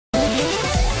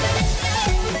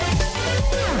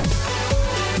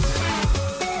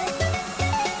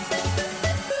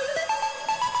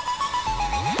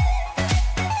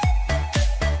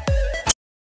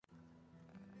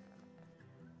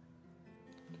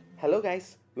Hello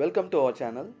guys, welcome to our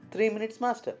channel 3 Minutes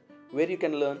Master, where you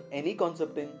can learn any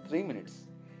concept in 3 minutes.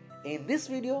 In this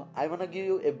video, I want to give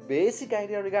you a basic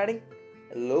idea regarding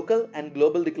local and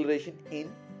global declaration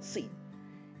in C.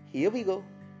 Here we go.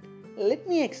 Let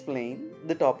me explain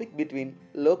the topic between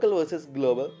local versus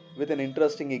global with an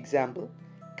interesting example.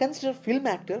 Consider film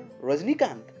actor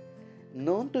Rajnikant,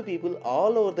 known to people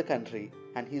all over the country,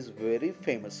 and he is very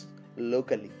famous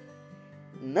locally.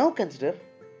 Now consider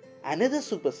another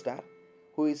superstar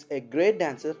who is a great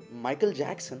dancer, Michael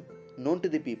Jackson, known to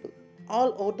the people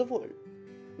all over the world.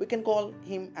 We can call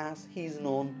him as he is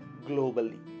known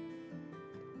globally.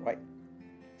 Right?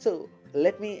 So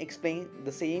let me explain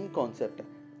the same concept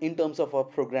in terms of our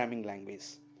programming language.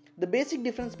 The basic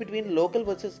difference between local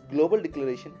versus global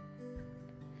declaration.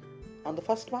 On the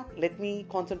first part, let me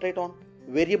concentrate on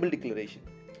variable declaration.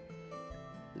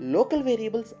 Local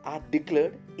variables are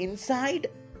declared inside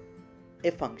a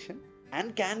function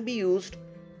and can be used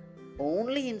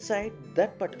only inside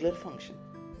that particular function.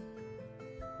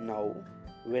 Now,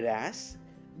 whereas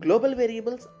global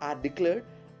variables are declared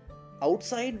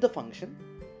outside the function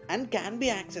and can be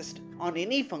accessed on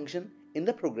any function in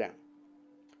the program.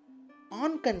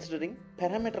 On considering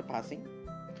parameter passing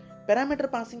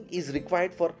is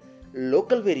required for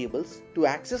local variables to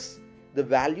access the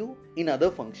value in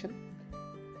other function,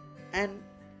 and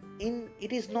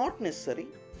it is not necessary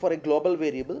for a global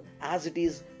variable as it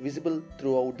is visible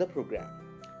throughout the program.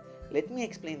 Let me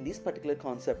explain this particular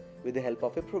concept with the help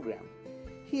of a program.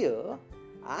 Here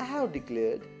I have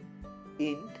declared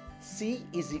int c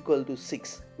is equal to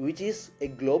 6, which is a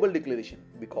global declaration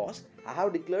because I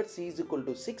have declared c is equal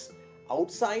to 6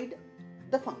 outside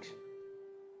the function.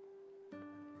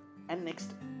 And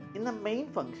next, in the main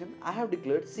function I have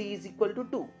declared c is equal to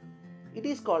 2. It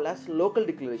is called as local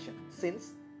declaration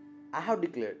since I have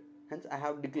declared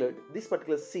this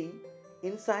particular c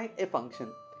inside a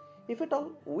function. If at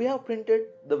all we have printed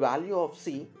the value of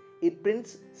c, it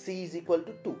prints c is equal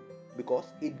to 2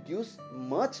 because it gives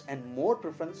much and more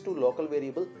preference to local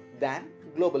variable than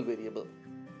global variable.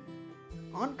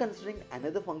 On considering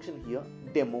another function here,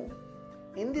 demo.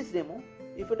 In this demo,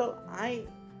 if at all I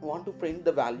want to print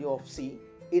the value of c,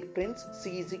 it prints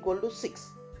c is equal to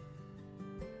 6.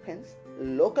 Hence,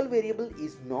 local variable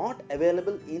is not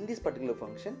available in this particular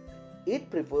function.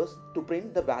 It prefers to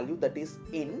print the value that is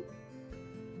in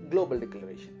global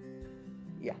declaration.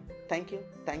 Yeah, thank you.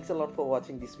 Thanks a lot for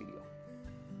watching this video.